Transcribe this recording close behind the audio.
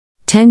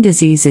10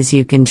 diseases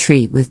you can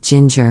treat with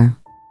ginger.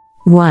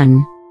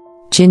 1.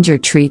 Ginger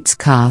treats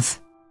cough.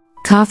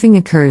 Coughing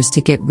occurs to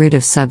get rid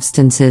of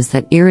substances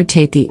that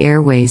irritate the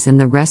airways and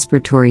the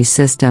respiratory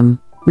system,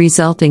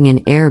 resulting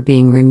in air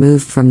being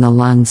removed from the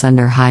lungs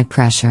under high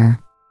pressure.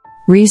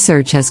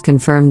 Research has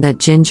confirmed that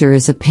ginger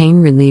is a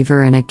pain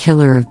reliever and a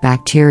killer of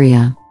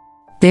bacteria.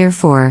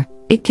 Therefore,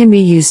 it can be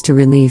used to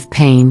relieve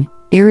pain,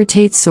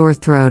 irritate sore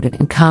throat,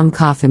 and calm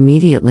cough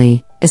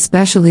immediately,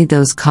 especially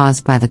those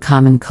caused by the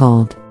common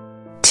cold.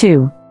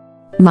 2.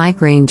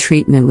 Migraine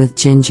treatment with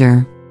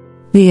ginger.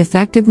 The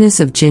effectiveness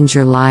of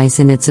ginger lies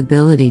in its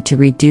ability to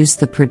reduce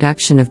the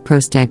production of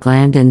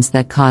prostaglandins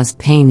that cause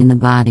pain in the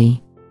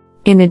body.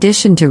 In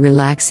addition to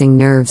relaxing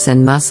nerves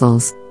and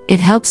muscles, it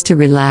helps to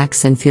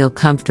relax and feel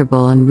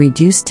comfortable and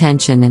reduce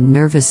tension and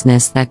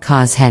nervousness that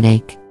cause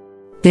headache.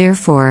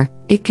 Therefore,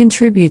 it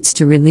contributes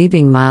to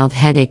relieving mild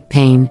headache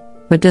pain,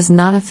 but does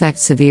not affect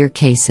severe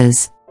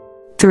cases.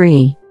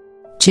 3.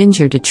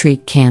 Ginger to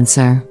treat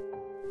cancer.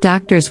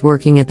 Doctors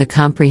working at the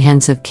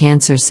Comprehensive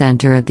Cancer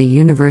Center at the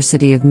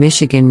University of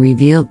Michigan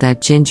revealed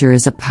that ginger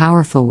is a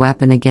powerful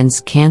weapon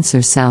against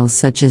cancer cells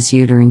such as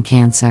uterine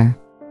cancer.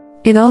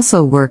 It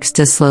also works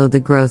to slow the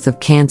growth of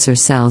cancer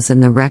cells in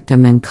the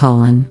rectum and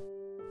colon.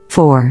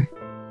 4.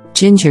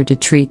 Ginger to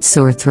treat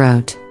sore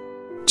throat.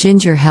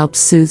 Ginger helps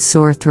soothe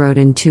sore throat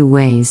in 2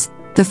 ways,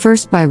 the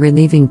first by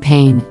relieving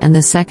pain and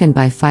the second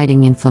by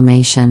fighting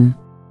inflammation.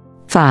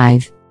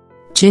 5.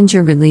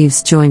 Ginger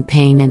relieves joint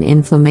pain and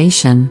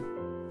inflammation.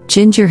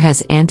 Ginger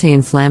has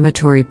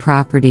anti-inflammatory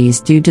properties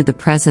due to the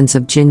presence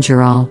of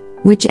gingerol,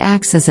 which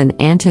acts as an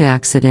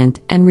antioxidant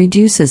and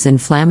reduces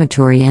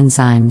inflammatory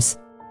enzymes.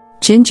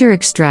 Ginger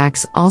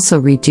extracts also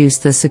reduce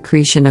the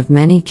secretion of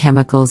many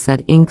chemicals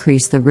that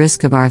increase the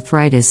risk of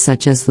arthritis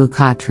such as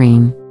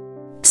leukotriene.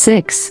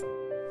 6.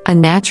 A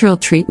natural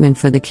treatment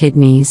for the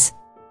kidneys.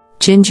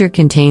 Ginger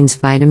contains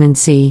vitamin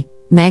C,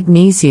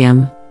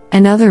 magnesium,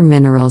 and other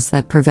minerals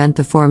that prevent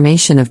the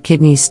formation of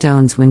kidney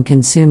stones when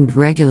consumed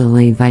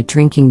regularly by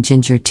drinking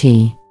ginger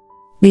tea.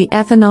 The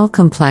ethanol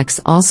complex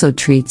also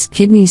treats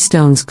kidney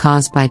stones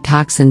caused by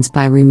toxins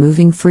by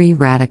removing free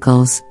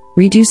radicals,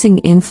 reducing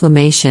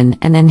inflammation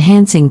and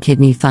enhancing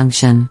kidney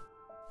function.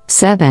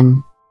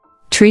 7.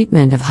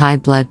 Treatment of high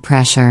blood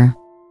pressure.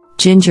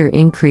 Ginger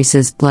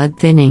increases blood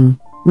thinning,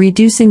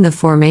 reducing the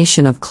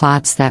formation of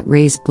clots that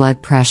raise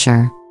blood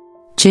pressure.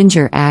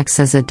 Ginger acts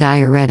as a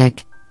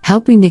diuretic,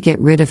 helping to get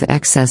rid of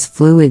excess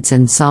fluids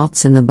and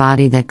salts in the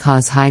body that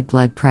cause high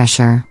blood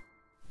pressure.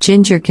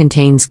 Ginger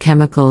contains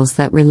chemicals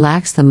that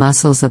relax the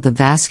muscles of the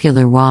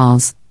vascular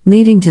walls,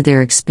 leading to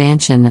their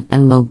expansion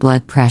and low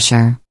blood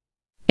pressure.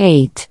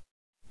 8.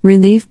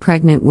 Relieve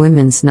pregnant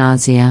women's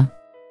nausea.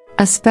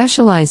 A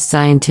specialized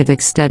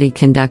scientific study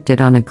conducted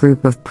on a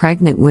group of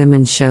pregnant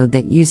women showed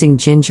that using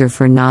ginger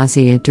for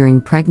nausea during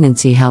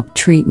pregnancy helped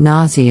treat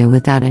nausea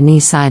without any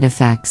side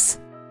effects.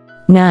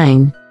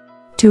 9.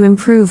 To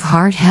improve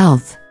heart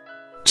health.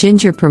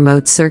 Ginger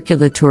promotes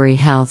circulatory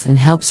health and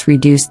helps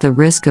reduce the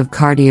risk of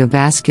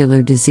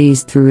cardiovascular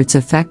disease through its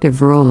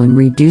effective role in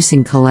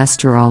reducing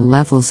cholesterol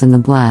levels in the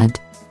blood.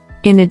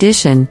 In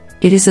addition,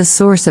 it is a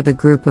source of a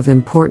group of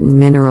important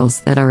minerals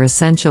that are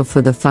essential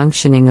for the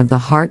functioning of the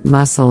heart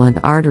muscle and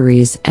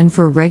arteries and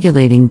for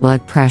regulating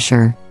blood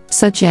pressure,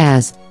 such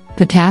as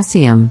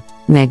potassium,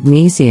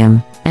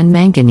 magnesium, and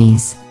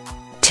manganese.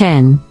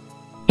 10.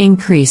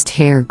 Increased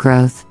hair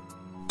growth.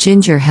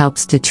 Ginger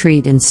helps to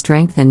treat and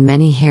strengthen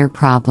many hair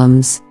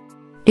problems.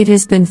 It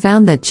has been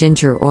found that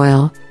ginger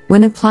oil,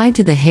 when applied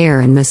to the hair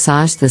and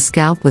massaged the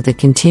scalp with it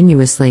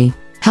continuously,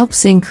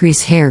 helps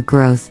increase hair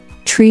growth,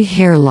 treat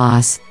hair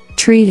loss,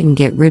 treat and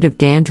get rid of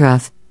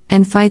dandruff,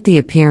 and fight the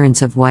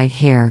appearance of white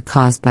hair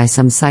caused by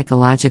some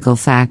psychological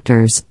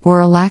factors or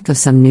a lack of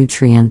some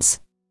nutrients.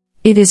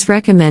 It is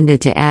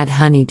recommended to add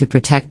honey to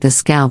protect the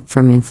scalp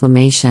from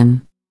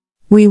inflammation.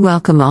 We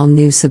welcome all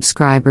new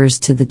subscribers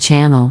to the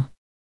channel.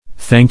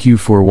 Thank you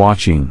for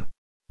watching.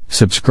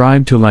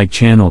 Subscribe to like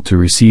channel to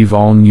receive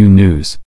all new news.